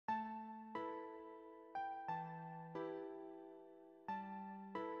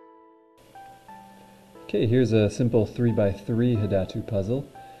Okay, here's a simple 3x3 Hidato puzzle.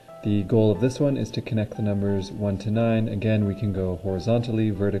 The goal of this one is to connect the numbers 1 to 9. Again, we can go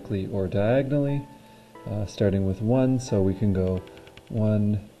horizontally, vertically, or diagonally. Starting with 1, so we can go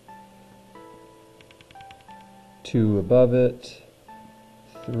 1, 2 above it,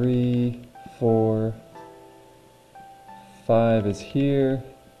 3, 4, 5 is here,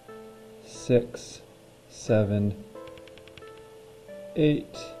 6, 7,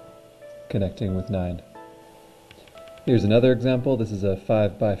 8, connecting with 9. Here's another example. This is a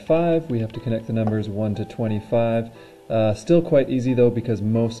 5x5. We have to connect the numbers 1 to 25. Still quite easy though, because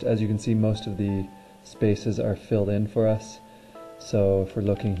as you can see, most of the spaces are filled in for us. So if we're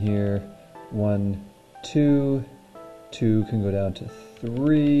looking here, 1, 2, 2 can go down to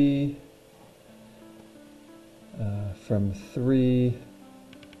 3. From 3,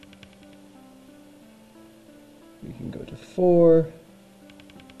 we can go to 4,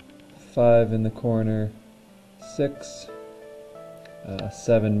 5 in the corner, 6,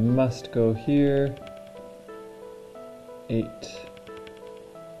 7 must go here, 8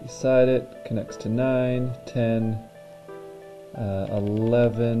 beside it, connects to 9, 10,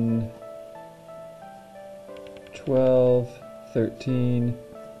 11, 12, 13,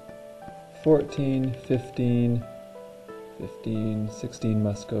 14, 15, 16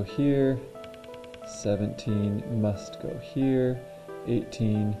 must go here, 17 must go here,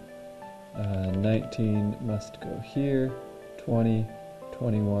 18, 19 must go here, 20,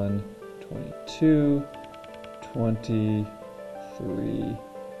 21, 22, 23,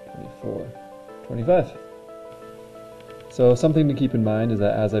 24, 25. So something to keep in mind is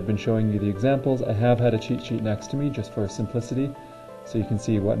that as I've been showing you the examples, I have had a cheat sheet next to me just for simplicity, so you can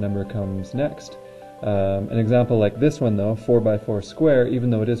see what number comes next. An example like this one though, 4x4 square, even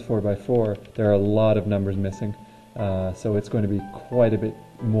though it is 4x4, there are a lot of numbers missing, so it's going to be quite a bit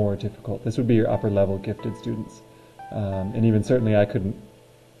more difficult. This would be your upper level gifted students, and even certainly I couldn't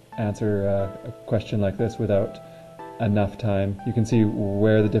answer a question like this without enough time. You can see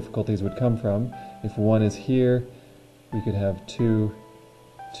where the difficulties would come from. If 1 is here, we could have 2,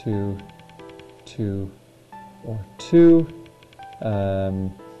 2, 2, or 2.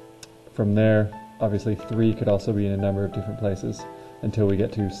 From there, obviously 3 could also be in a number of different places until we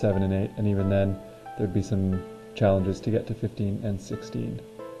get to 7 and 8, and even then there'd be some challenges to get to 15 and 16.